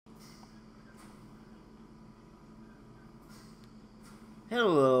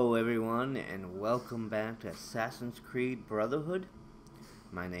Hello everyone and welcome back to Assassin's Creed Brotherhood.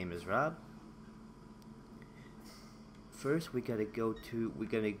 My name is Rob. First we gotta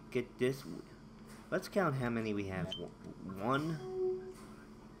get this. Let's count how many we have. 1,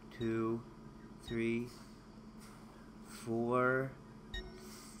 2, 3, 4,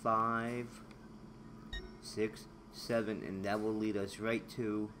 5, 6, 7, and that will lead us right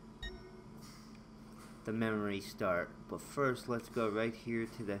to the memory start. But first let's go right here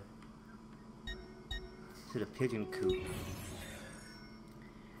to the pigeon coop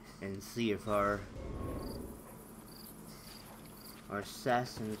and see if our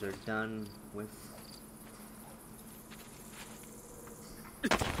assassins are done with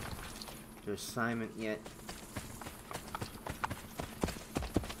their assignment yet.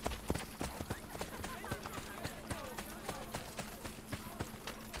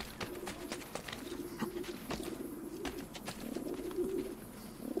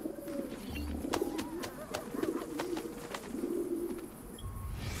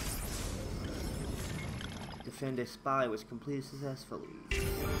 Defend a spy was completed successfully.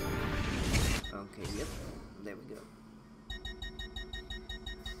 Okay, yep, there we go.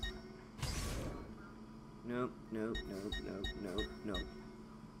 Nope, nope, nope, nope, nope, nope.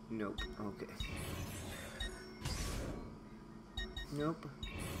 Nope, okay. Nope.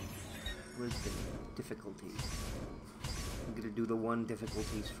 Where's the difficulty? I'm gonna do the 1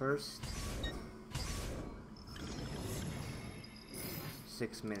 difficulties first.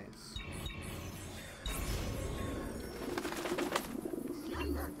 6 minutes.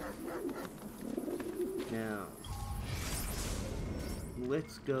 Now,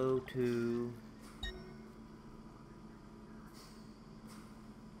 let's go to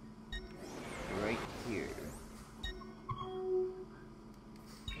right here.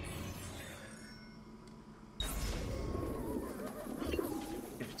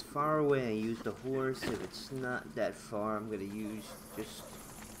 If it's far away, I use the horse. If it's not that far, I'm gonna use just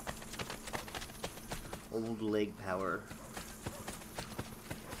old leg power.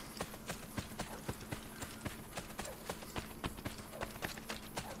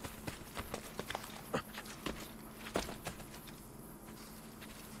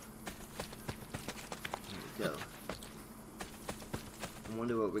 Go. I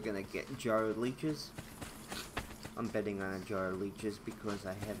wonder what we're gonna get. Jar of leeches? I'm betting on a jar of leeches because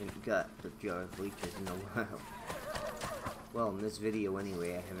I haven't got the jar of leeches in a while. Well, in this video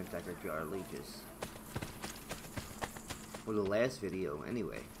anyway, I haven't got the jar of leeches. For the last video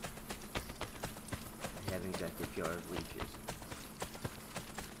anyway, I haven't got the jar of leeches.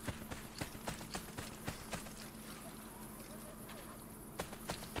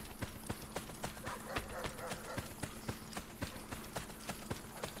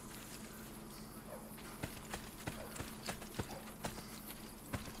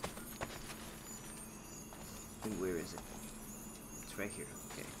 Where is it? It's right here,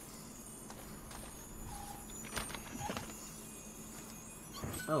 okay.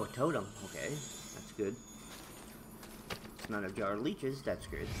 Oh, a totem, okay. That's good. It's not a jar of leeches, that's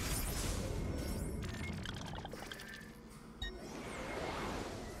good.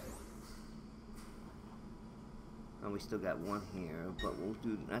 And we still got 1 here, but we'll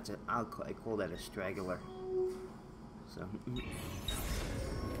do, I call that a straggler. So,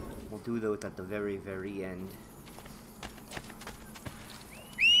 we'll do those at the very, very end.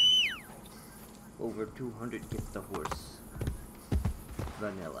 Over 200 get the horse.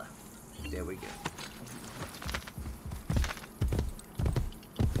 Vanilla. There we go.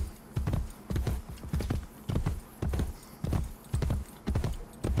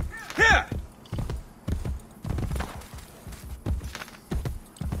 Here!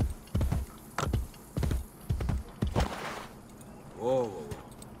 Whoa.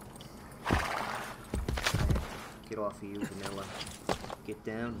 Get off of you, Vanilla. Get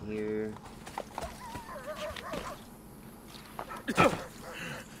down here.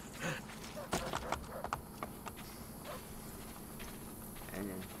 And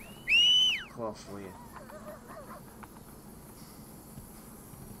then call for you.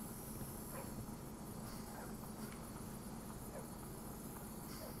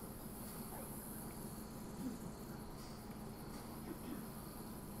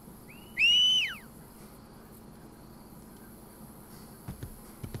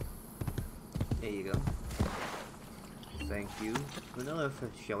 There you go. Thank you, Vanilla, for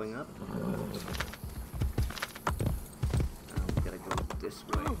showing up. We gotta go this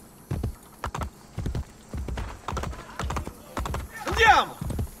way. Andiamo!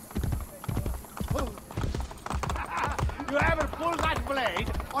 You haven't pulled that blade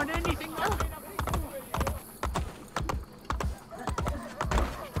on anything else.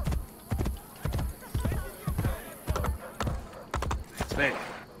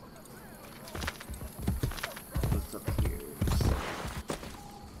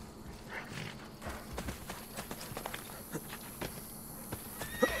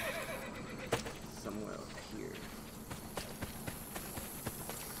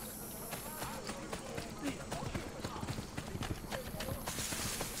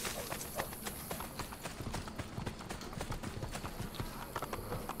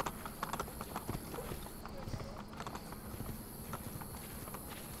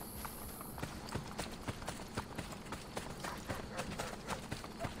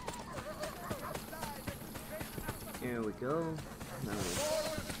 There we go. Now All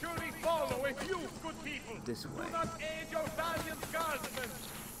will surely follow if you, good people, this way. do not aid your valiant guardsmen.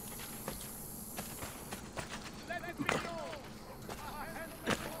 Let it be known.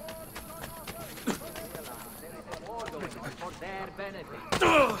 There is a war going on for their benefit.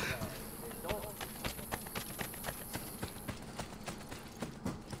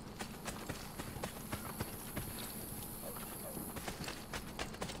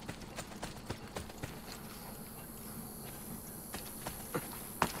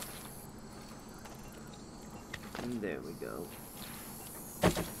 And there we go.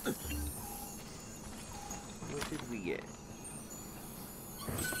 What did we get?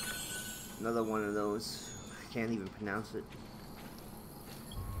 Another one of those. I can't even pronounce it.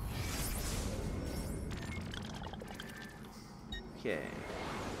 Okay.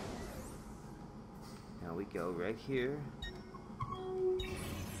 Now we go right here.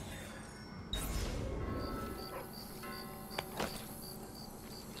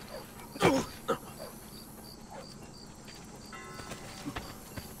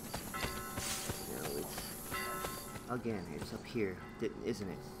 Again, it's up here, isn't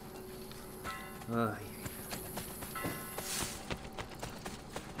it? Oh,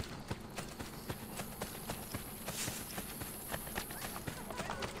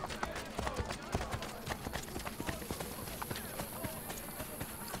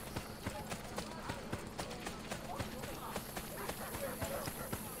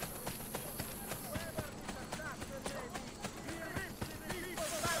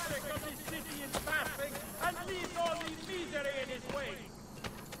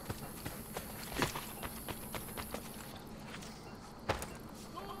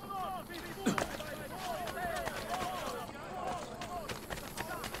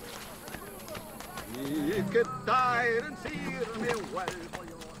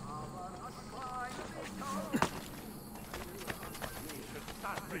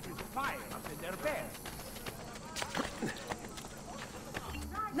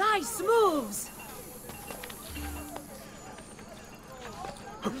 Nice moves!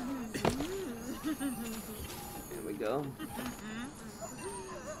 there we go.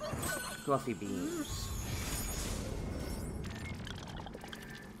 Coffee beans.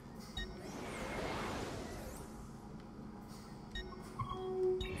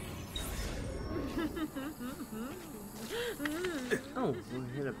 Oh, we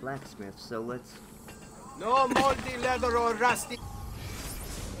hit a blacksmith, so let's No moldy leather or rusty.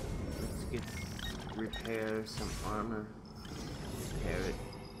 repair some armor. Repair it.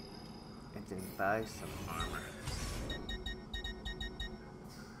 And then buy some armor.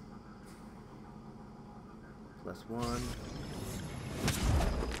 +1.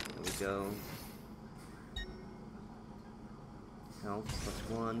 There we go. Health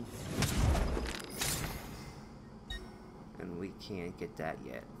 +1. And we can't get that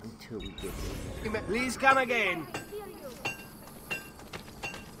yet until we get it. Please come again.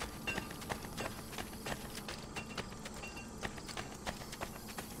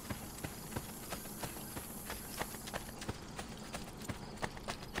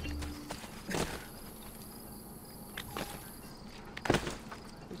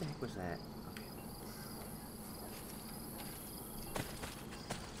 What the heck was that?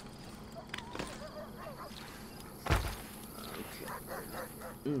 Okay.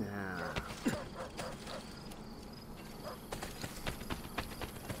 Nah.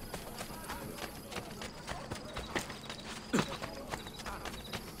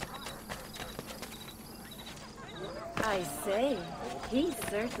 I say, he's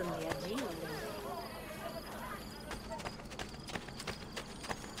certainly a genius.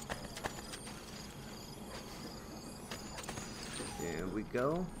 There we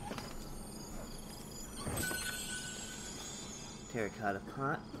go. Terracotta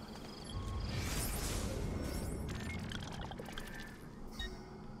pot.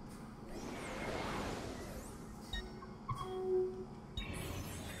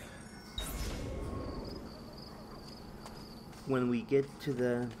 When we get to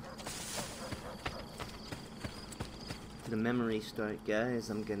the memory start, guys,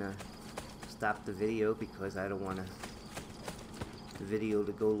 I'm gonna stop the video because I don't want the video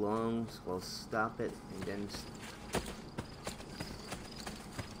to go long, so I'll stop it and then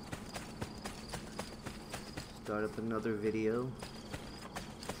start up another video.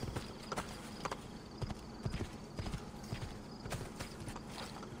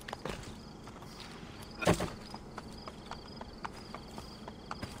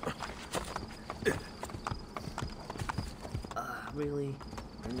 Really?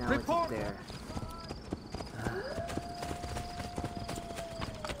 And now Report. it's there.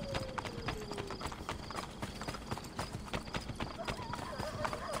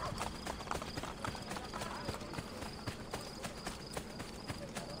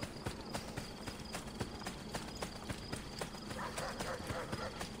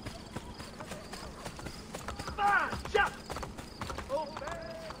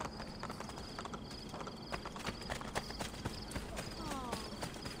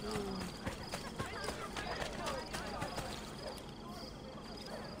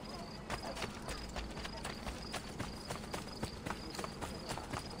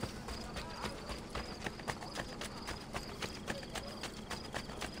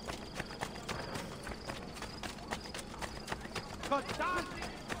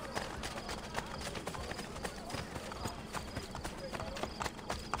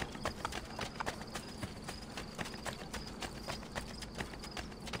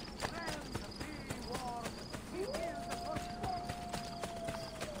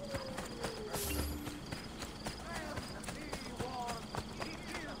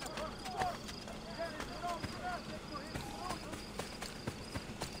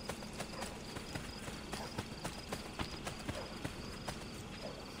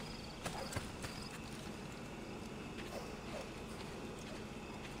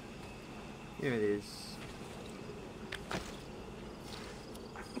 Here it is.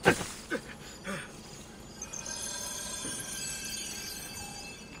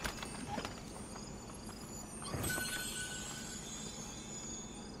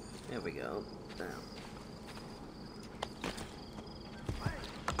 There we go. Down.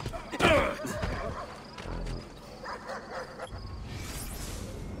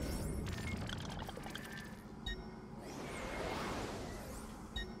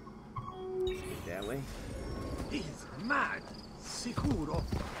 That way. He's mad. Sicuro.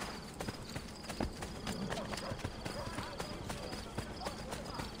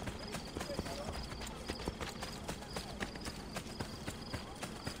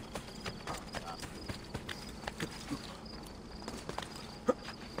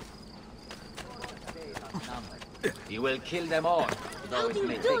 You will kill them all, though it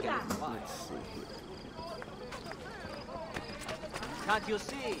may take a little while. Let's see here. Can't you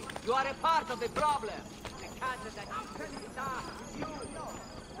see? You are a part of the problem. The cat that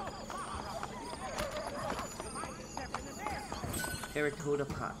Terracotta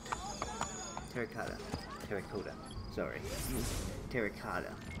pot. Terracotta. Terracotta. Sorry.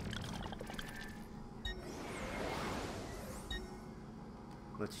 Terracotta.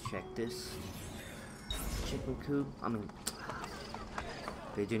 Let's check this. Chicken coop. I mean,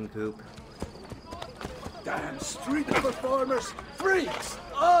 pigeon coop. Damn street performers. Freaks.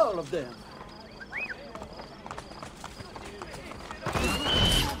 All of them.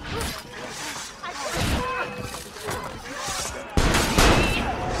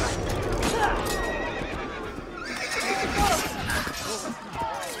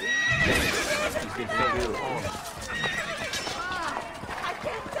 I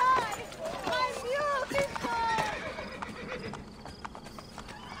can't die! I'm beautiful!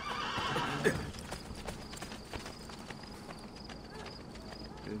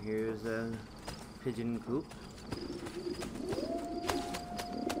 And here's a pigeon coop.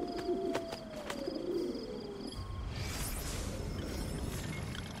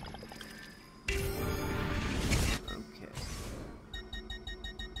 Okay.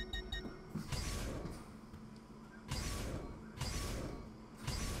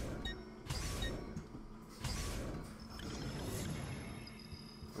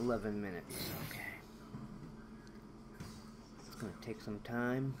 $11 minutes. Okay. It's gonna take some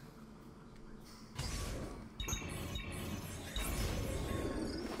time.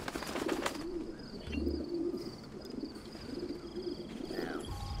 Now.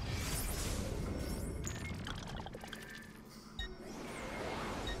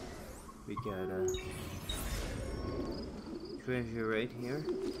 We got a treasure right here.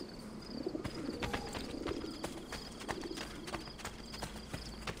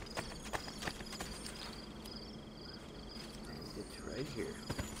 Here.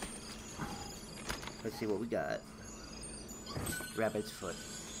 Let's see what we got. Rabbit's foot.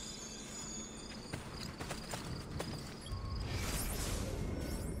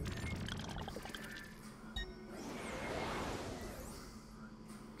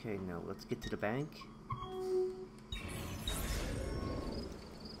 Okay, now let's get to the bank.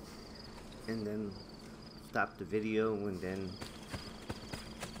 And then stop the video and then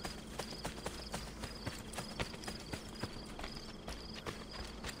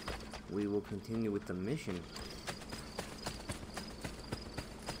we will continue with the mission.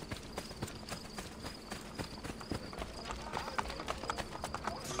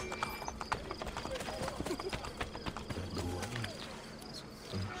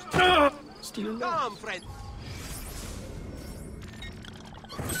 Still alive. Come, friend.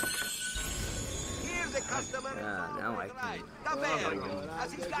 Here the customer. Now I can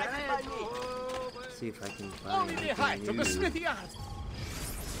As is guided by me. see if I can Only find the height of the new smithy yard.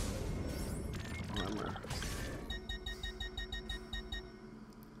 armor.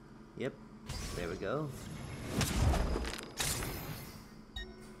 Yep, there we go.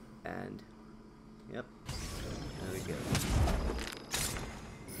 And yep, there we go.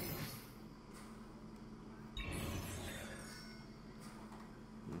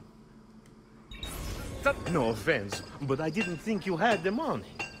 No offense, but I didn't think you had the money.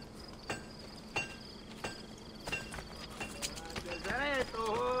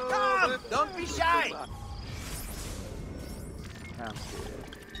 Come, don't be shy. Pouches.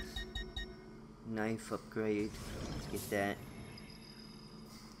 Knife upgrade. Let's get that.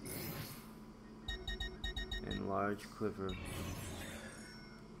 And large quiver.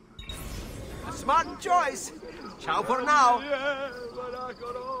 A smart choice. Ciao for now.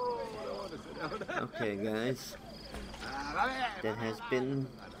 Okay, guys. That has been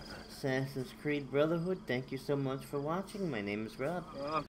Assassin's Creed Brotherhood. Thank you so much for watching. My name is Rob.